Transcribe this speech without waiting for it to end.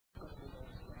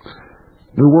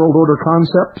New World Order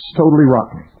concepts, totally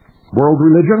rotten. World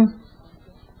religion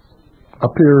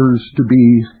appears to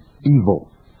be evil.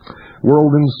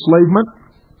 World enslavement,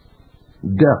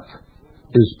 death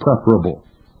is preferable.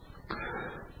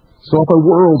 So if a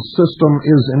world system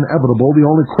is inevitable, the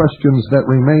only questions that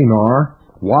remain are,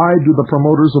 why do the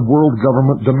promoters of world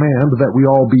government demand that we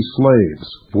all be slaves?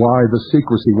 Why the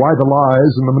secrecy? Why the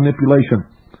lies and the manipulation?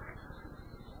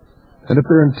 And if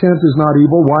their intent is not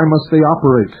evil, why must they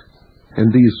operate in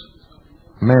these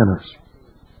manners?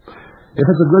 If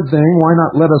it's a good thing, why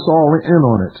not let us all in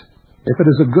on it? If it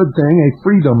is a good thing, a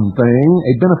freedom thing,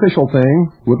 a beneficial thing,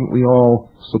 wouldn't we all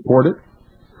support it?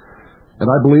 And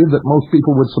I believe that most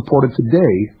people would support it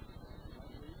today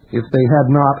if they had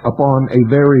not, upon a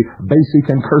very basic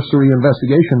and cursory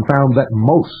investigation, found that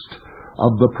most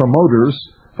of the promoters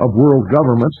of world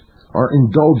government are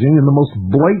indulging in the most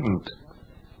blatant,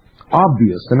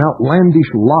 obvious, and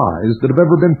outlandish lies that have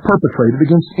ever been perpetrated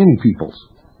against any peoples.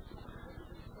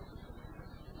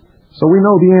 So we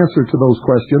know the answer to those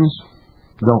questions,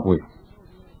 don't we?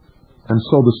 And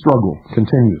so the struggle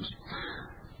continues.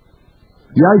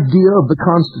 The idea of the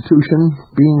Constitution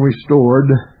being restored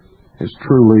is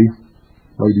truly,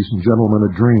 ladies and gentlemen,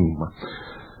 a dream.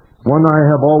 One I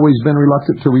have always been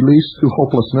reluctant to release through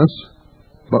hopelessness,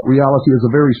 but reality is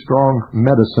a very strong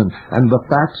medicine, and the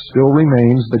fact still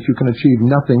remains that you can achieve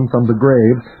nothing from the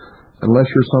grave unless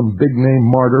you're some big-name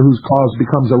martyr whose cause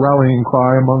becomes a rallying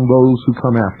cry among those who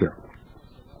come after.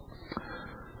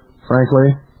 Frankly,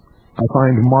 I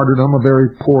find martyrdom a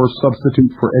very poor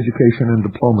substitute for education and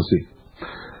diplomacy.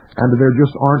 And there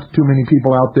just aren't too many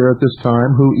people out there at this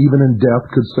time who, even in death,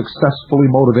 could successfully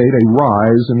motivate a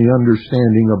rise in the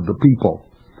understanding of the people.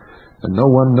 And no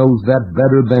one knows that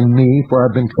better than me, for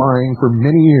I've been trying for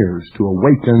many years to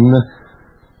awaken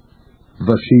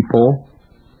the sheeple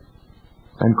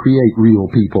and create real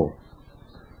people.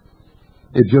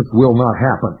 It just will not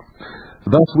happen.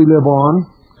 Thus we live on,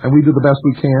 and we do the best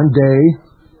we can, day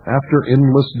after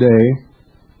endless day.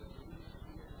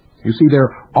 You see, there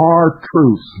are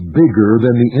truths bigger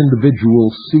than the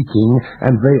individual seeking,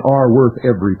 and they are worth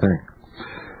everything.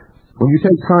 When you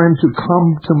take time to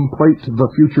contemplate the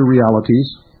future realities,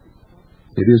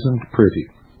 it isn't pretty,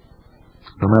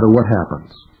 no matter what happens.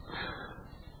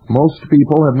 Most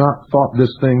people have not thought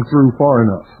this thing through far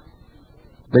enough.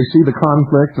 They see the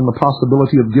conflict and the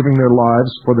possibility of giving their lives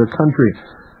for their country,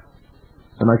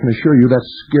 and I can assure you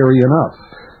that's scary enough.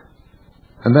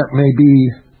 And that may be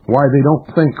why they don't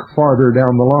think farther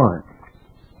down the line.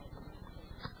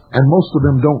 And most of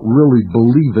them don't really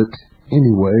believe it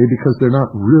anyway, because they're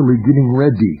not really getting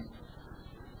ready.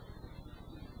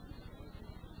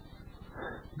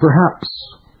 Perhaps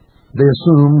they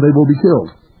assume they will be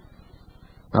killed.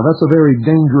 Now that's a very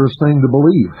dangerous thing to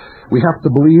believe. We have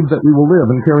to believe that we will live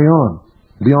and carry on.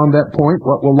 Beyond that point,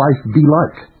 what will life be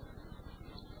like?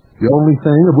 The only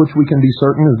thing of which we can be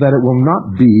certain is that it will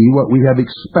not be what we have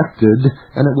expected,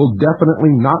 and it will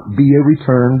definitely not be a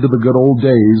return to the good old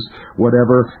days,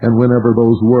 whatever and whenever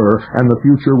those were, and the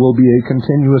future will be a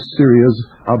continuous series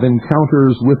of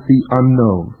encounters with the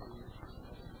unknown.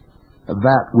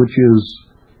 That which is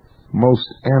most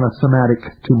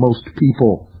anathematic to most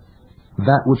people,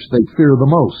 that which they fear the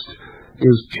most,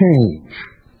 is change,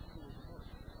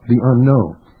 the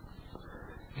unknown.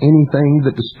 Anything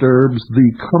that disturbs the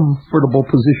comfortable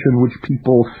position which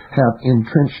people have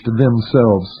entrenched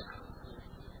themselves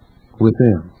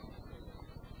within.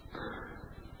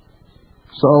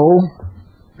 So,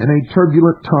 in a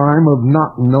turbulent time of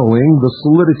not knowing, the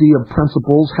solidity of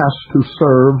principles has to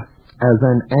serve as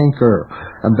an anchor.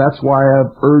 And that's why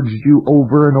I've urged you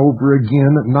over and over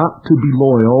again not to be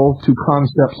loyal to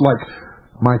concepts like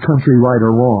my country right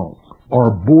or wrong,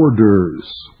 our borders,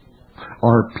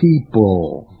 our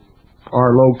people,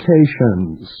 our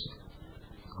locations,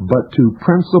 but to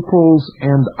principles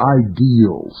and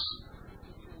ideals.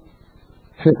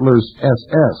 Hitler's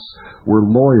SS were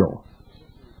loyal.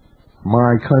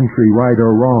 My country, right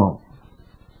or wrong.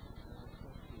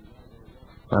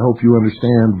 I hope you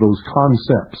understand those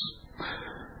concepts.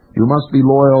 You must be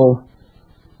loyal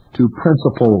to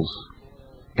principles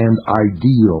and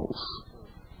ideals.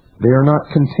 They are not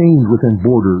contained within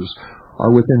borders,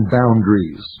 are within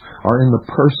boundaries, are in the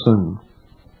person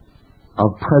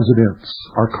of presidents,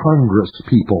 or Congress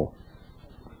people,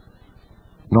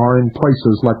 nor in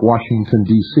places like Washington,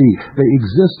 D.C. They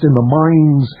exist in the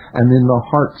minds and in the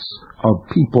hearts of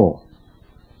people.